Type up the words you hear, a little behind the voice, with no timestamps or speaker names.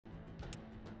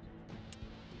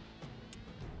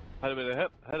Had a bit of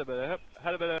hip, had a bit of hip,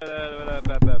 had a bit of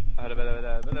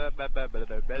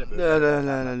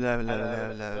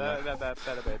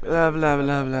Blah blah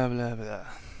blah blah blah blah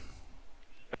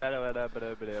blah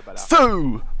blah blah blah.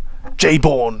 So,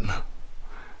 J-Born,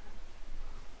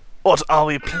 what are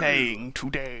we playing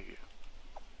today?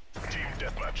 Team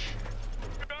deathmatch.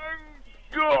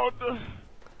 God!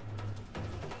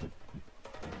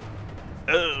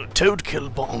 Oh, Toadkill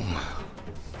Bomb.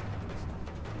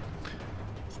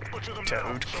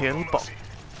 Toadkill Bomb.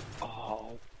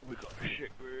 Oh, we got a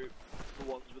shit group. The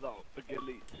ones without a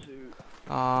ghillie suit.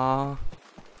 Ah.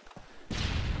 Because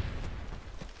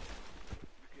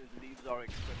leaves are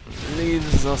expensive.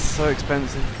 Leaves are so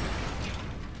expensive.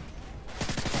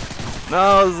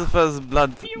 No, this is the first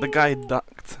blood. The guy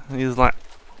ducked. He's like,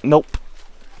 nope.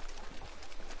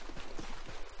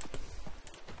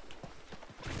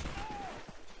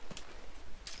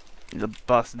 He's a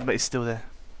bastard, but he's still there.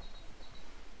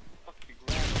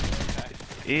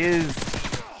 He is.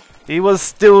 He was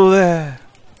still there.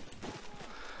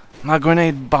 My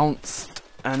grenade bounced,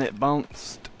 and it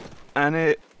bounced, and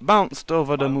it bounced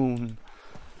over the moon.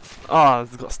 Oh,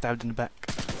 it got stabbed in the back.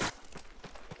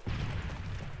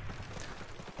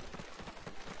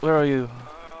 Where are you?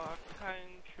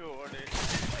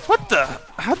 What the?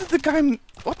 How did the guy?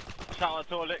 What? Shout out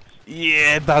to Olix.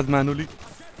 Yeah, bad man, Olix.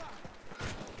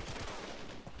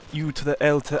 U to the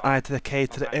L to the I to the K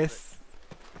to the S.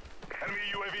 Enemy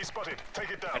UAV spotted.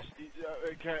 Take it down.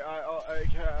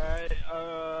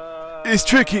 It's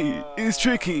tricky. It's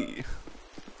tricky.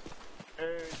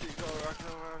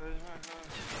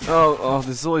 Oh,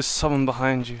 there's always someone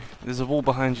behind you. There's a wall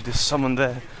behind you. There's someone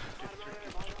there.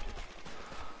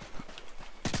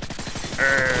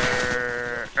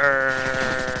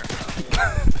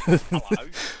 Hello.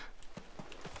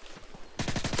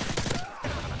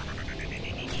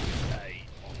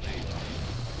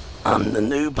 I'm the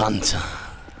noob hunter.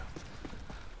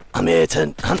 I'm here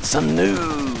to hunt some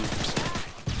noobs.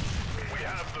 We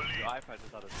have the lead. iPad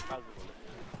just had a spasm on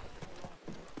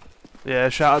it. Yeah,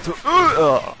 shout out to.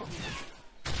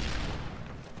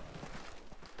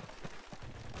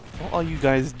 What are you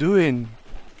guys doing?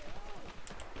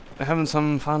 They're having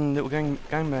some fun little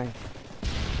gangbang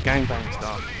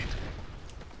stuff.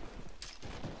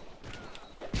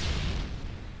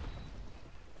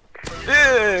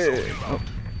 Yeah. Oh.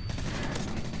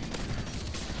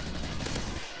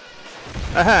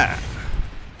 Aha!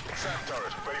 Sam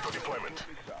turret ready for deployment.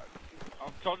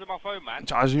 I'm charging my phone, man.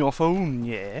 Charging your phone,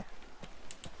 yeah.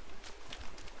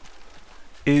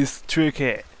 Is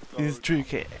tricky. Is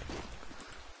tricky.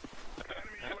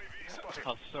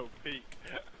 That's so peak.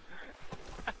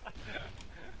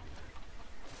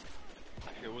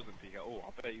 Actually, it wasn't peak at all. I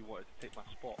bet you wanted to take my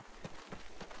spot.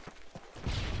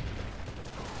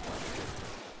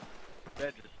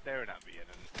 They're just staring at me and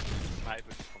then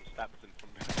snipers from Stabson from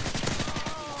behind.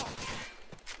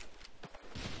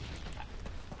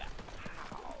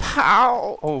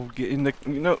 Pow! Oh, get in the.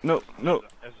 No. It was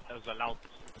a loud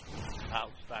stab.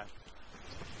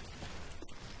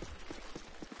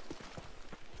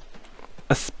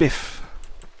 A spiff.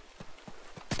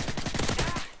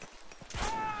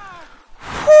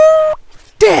 Who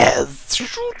dares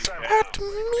shoot at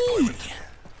me?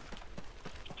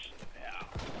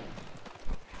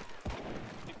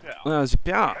 That was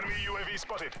bien. Enemy UAV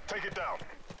spotted. Take it down.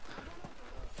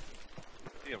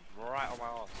 Yeah, right on my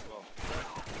ass as well.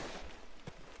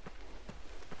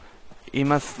 He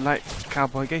must like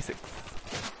cowboy basics.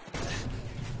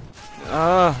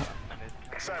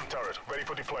 Sam turret ready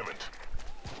for deployment.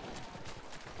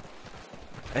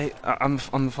 Hey, I'm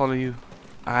follow you.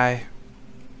 Hi.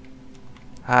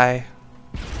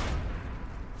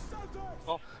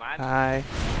 Off, man. Hi.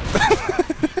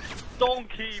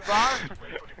 Donkey, man.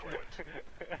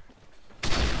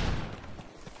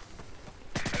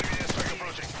 Enemy airstrike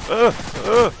approaching. Like,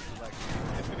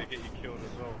 it's gonna get you killed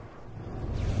as well.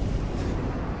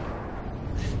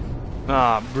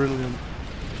 Ah, brilliant.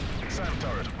 Sam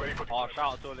turret ready for Oh, deployment.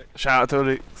 shout out to Olix. Shout out to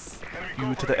Olix.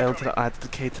 U to the L to the I to the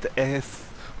K to the S.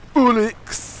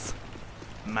 Olix.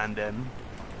 Man them.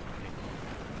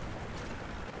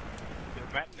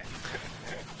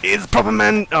 Is proper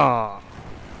man. Ah.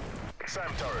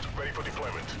 Sam turret ready for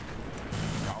deployment.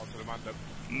 Shout out to the man.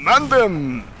 Man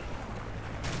them.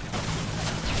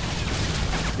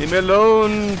 Leave me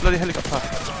alone, bloody helicopter.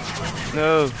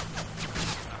 No.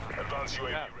 Advanced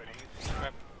UAV ready.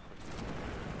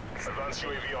 Advanced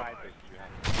UAV on.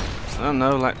 I don't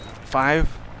know, like 5.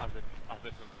 I've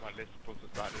listened to my list, plus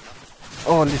it's bad enough.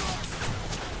 Oh,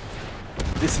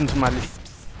 lists. Listen to my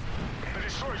lists. They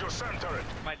destroyed your Sam turret.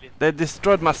 My list. They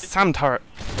destroyed my SAM turret.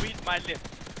 Read my list.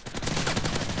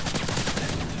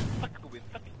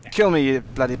 Kill me, you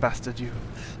bloody bastard, you.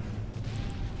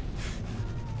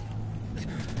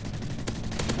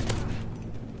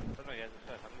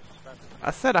 I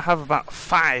said I have about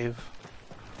 5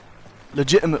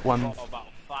 legitimate ones. Got about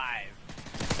 5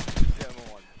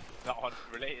 legitimate ones that aren't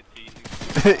related to you.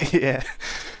 Yeah.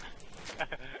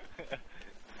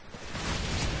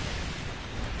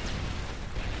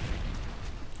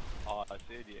 Oh, I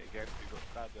see it again. We got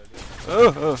stabbed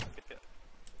earlier. Oh.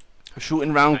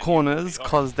 Shooting round corners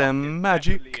cause they're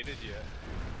magic.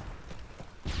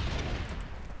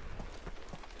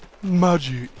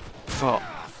 Magic. Oh.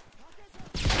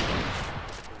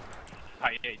 Oh,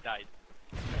 yeah, he died.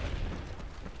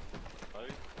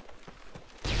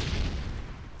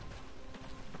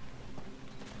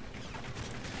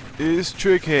 It's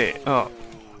tricky. Oh.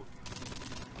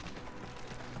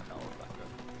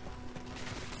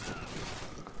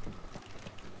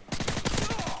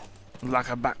 Like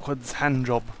a backwards hand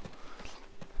job.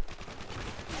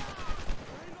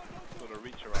 Sort of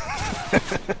reach around.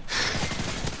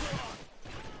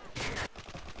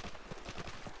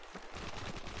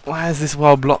 Why is this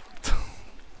well blocked?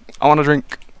 I want a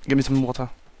drink. Give me some water.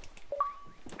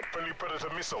 Friendly Predator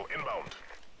missile inbound.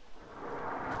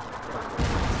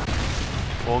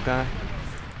 Poor guy.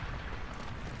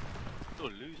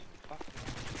 Still losing. Fuck.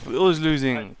 We're always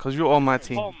losing because you're on my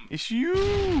team. Tom. It's you.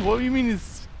 What do you mean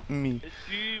it's me? It's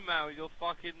you, man, with your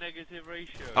fucking negative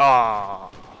ratio. Ah.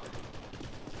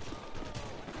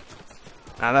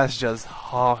 Now that's just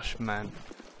harsh, man.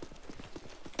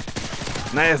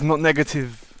 That is not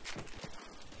negative.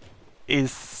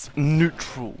 It's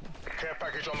neutral. Care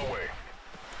package on the way.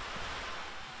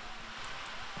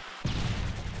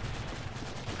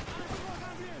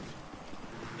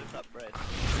 Lift up bread.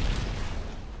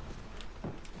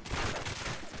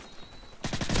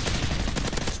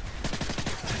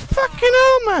 Fucking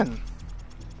hell, man.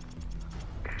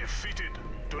 Defeated.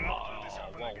 Do not let this Oh,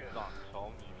 happen well again. done,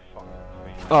 Tom. You fucking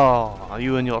queen. Oh,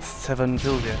 you and your 7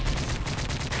 kills here.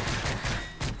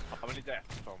 How many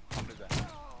deaths, Tom? How many deaths?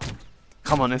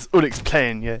 Come on, it's Ulrik's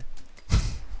playing, yeah.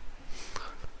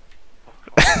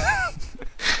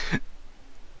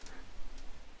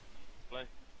 Play.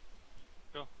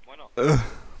 Sure, why not?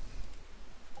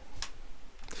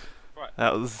 Right.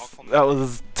 That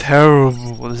was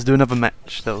terrible. Let's do another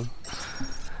match though.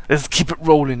 Let's keep it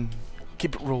rolling.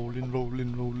 Keep it rolling,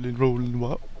 rolling, rolling, rolling.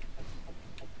 What?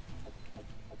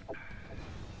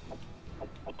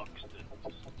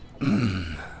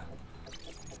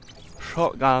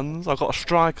 Shotguns. I got a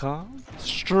striker.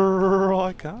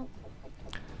 Striker.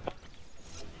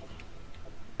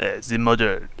 The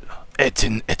model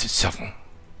 1887.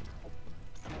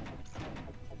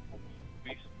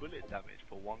 Beast bullet damage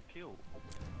for 1 kill.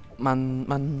 Man.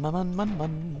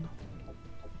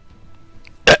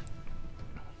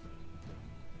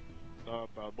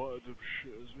 Bad buttons of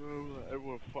shit as well. Like,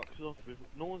 everyone fucks off.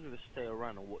 No one's gonna stay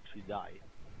around and watch you die.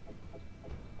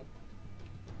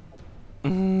 Oh,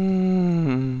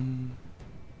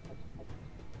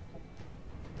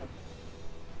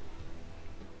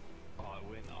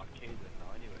 we're in the arcade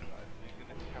now anyway, right? Who's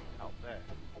gonna camp out there?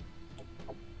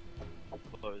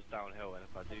 Although it's downhill, and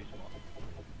if I do spot.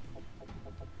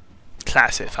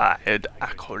 Classified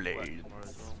accolades.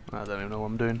 I don't even know what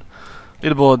I'm doing.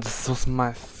 Leaderboards, what's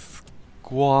my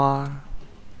squad?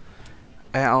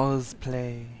 8 hours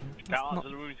play. Shout out to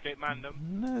the RuneScape Mandem.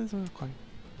 No, it's not quite.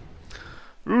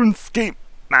 RuneScape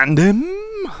Mandem.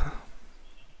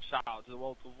 Shout out to the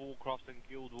World of Warcraft and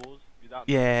Guild Wars. You don't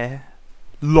Yeah.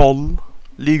 LOL.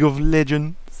 League of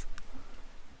Legends.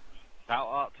 Shout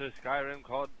out to Skyrim,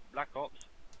 COD, Black Ops.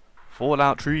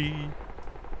 Fallout 3.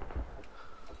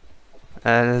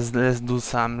 Let's do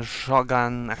some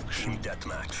shotgun action.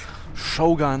 Deathmatch.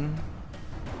 Shogun.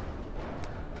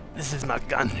 This is my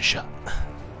gunshot.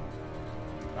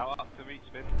 Shout out to Meat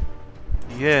Spin.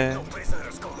 Yeah.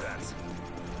 prisoners, comrades.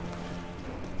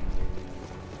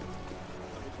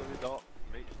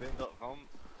 www.meatspin.com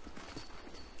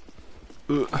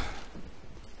with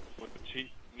the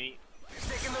cheap meat.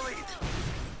 Taking the lead.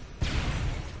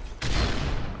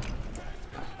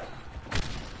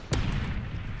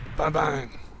 Bang bang.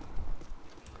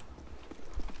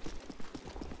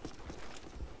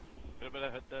 Bit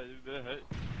of hit.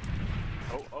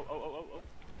 Oh.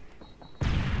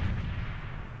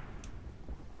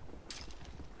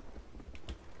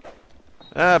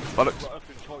 Bollocks. You've got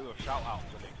to control your shout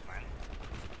outs, Alex, man.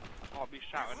 I'll be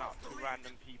shouting out to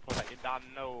random people that you don't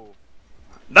know.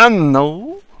 Don't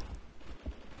know.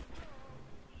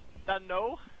 Don't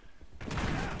know?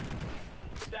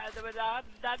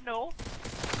 Don't know?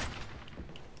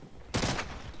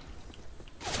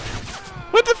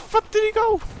 Where the fuck did he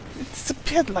go? It's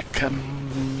disappeared like a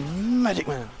magic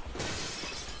man.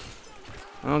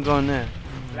 I'm going there.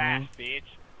 Flash, bitch.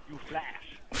 You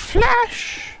flash.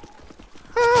 Flash!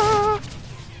 Ah.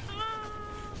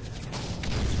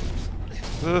 We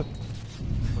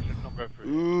should not go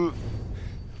through.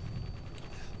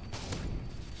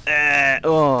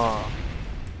 Oh.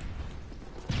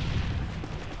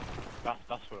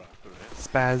 That's where I threw it.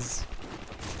 Spaz.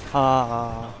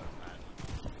 Ah.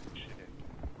 Shit.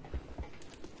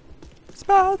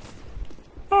 Spaz.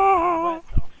 Ah. Where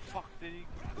the fuck did he...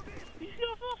 Did you see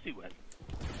how fast he went?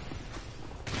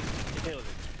 He killed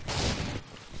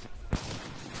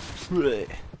him.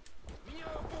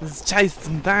 Just chased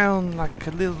him down like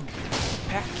a little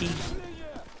packy.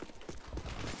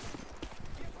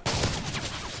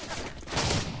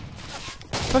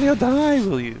 But you'll die,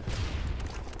 will you?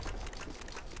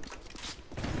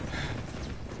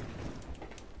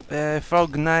 Throw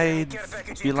grenades,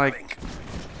 be like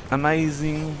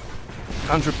amazing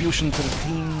contribution to the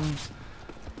team.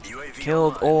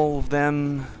 Killed all of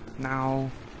them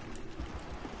now.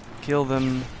 Kill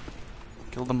them.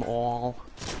 Kill them all.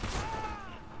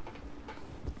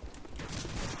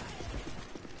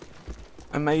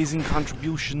 Amazing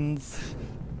contributions.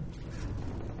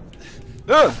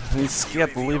 Ugh! He's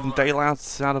scared the living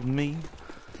daylights out of me.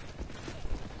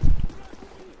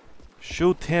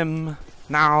 Shoot him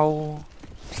now.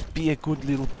 Be a good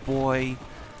little boy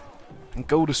and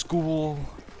go to school.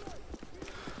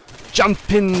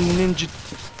 Jump in ninja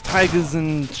tigers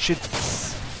and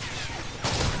shits.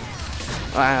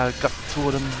 I got two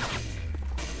of them.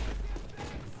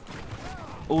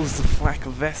 Oh, the flak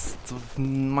vest of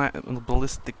my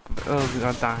ballistic. Oh,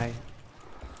 I die.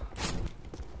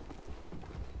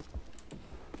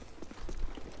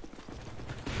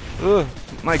 Ugh,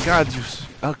 my god, you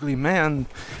ugly man.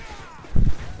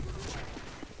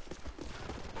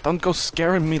 Don't go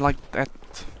scaring me like that.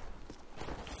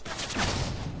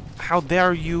 How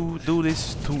dare you do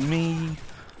this to me?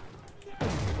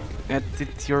 That's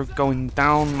it, you're going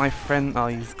down, my friend. Oh,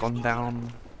 he's gone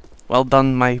down. Well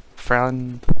done, my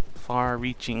friend.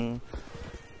 Far-reaching.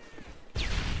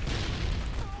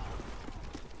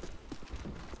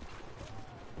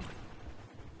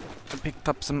 I picked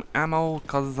up some ammo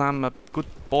cause I'm a good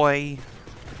boy.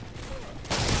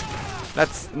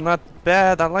 That's not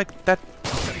bad, I like that.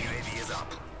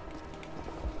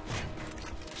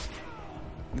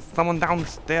 There's someone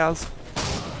downstairs.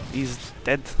 He's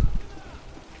dead.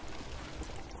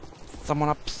 Someone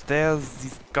upstairs,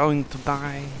 he's going to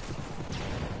die.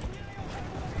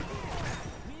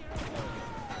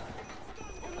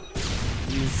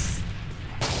 He's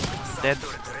dead.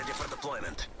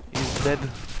 He's dead.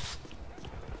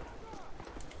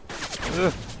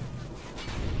 Ugh.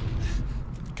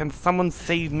 Can someone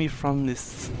save me from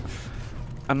this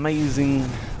amazing...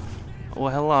 Oh,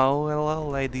 hello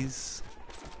ladies.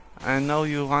 I know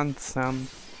you want some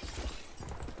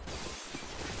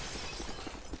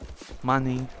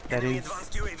money, that is.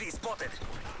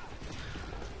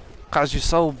 Cause you're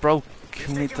so broke,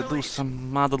 you need to do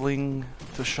some modeling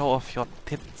to show off your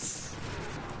tits.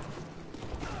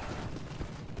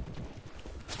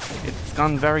 It's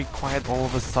gone very quiet all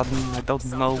of a sudden. I don't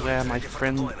know where my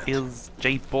friend is.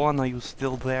 J-Born, are you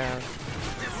still there?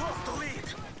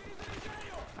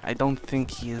 I don't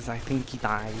think he is. I think he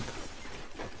died.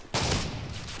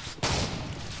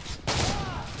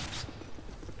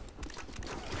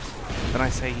 When I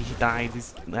say he died,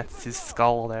 that's his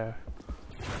skull there.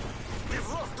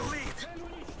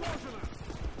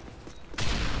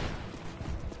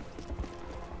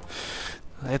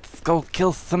 Let's go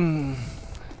kill some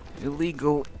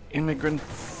illegal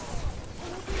immigrants.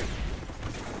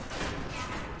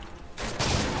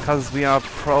 Cause we are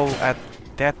pro at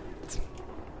that.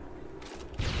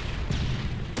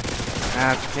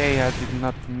 Okay, I did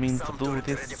not mean to do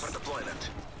this.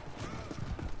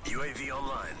 UAV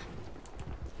online.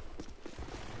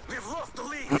 We've lost the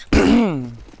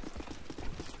lead.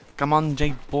 Come on,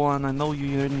 J-Born, I know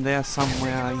you're in there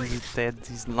somewhere. He's dead,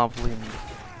 he's lovely and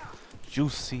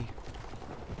juicy.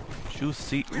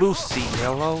 Juicy Lucy,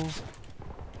 hello?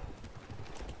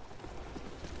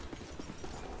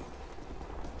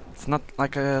 It's not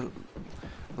like a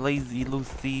lazy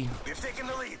Lucy. We've taken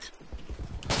the lead.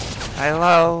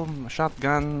 Hello,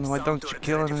 shotgun, why don't you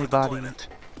kill anybody?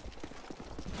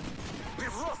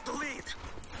 We've lost the lead.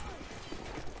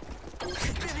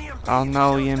 Oh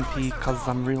no, EMP, cause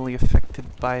I'm really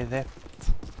affected by that.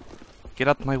 Get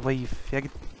out my way, you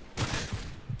faggot.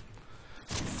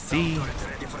 See?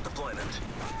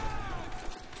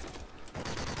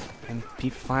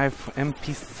 MP5 for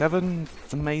MP7,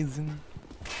 it's amazing.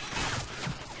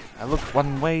 I look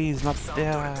one way, he's not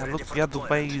there. I look the other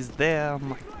way, he's there. Oh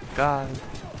my god.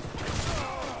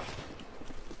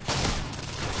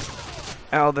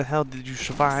 How the hell did you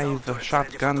survive a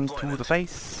shotgun to the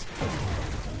face?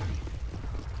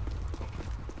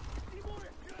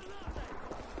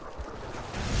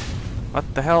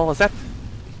 What the hell was that?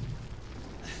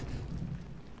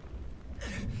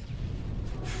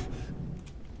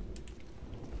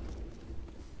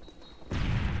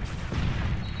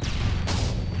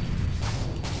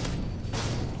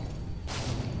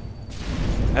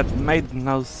 That made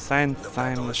no sense.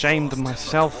 I'm ashamed of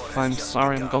myself. I'm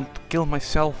sorry. I'm going to kill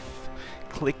myself.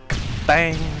 Click.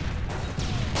 Bang.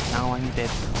 Now I'm dead.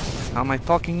 How am I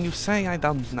talking, you say? I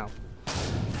don't know.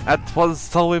 That was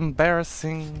so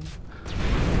embarrassing.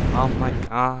 Oh my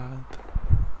god.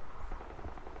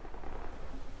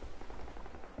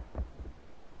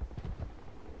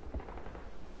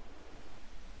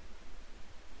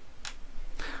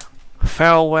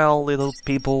 Farewell, little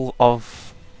people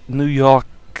of New York,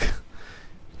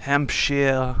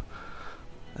 Hampshire,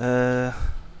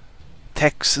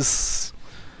 Texas,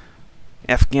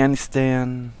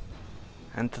 Afghanistan,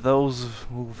 and to those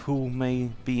who may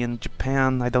be in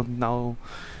Japan, I don't know.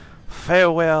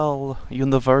 Farewell,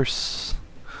 universe.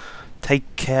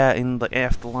 Take care in the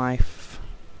afterlife.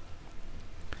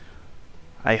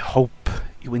 I hope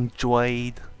you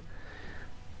enjoyed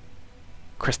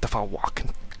Christopher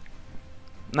Walken.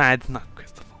 Nah, it's not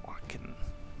Christopher Walken.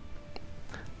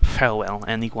 Farewell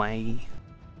anyway.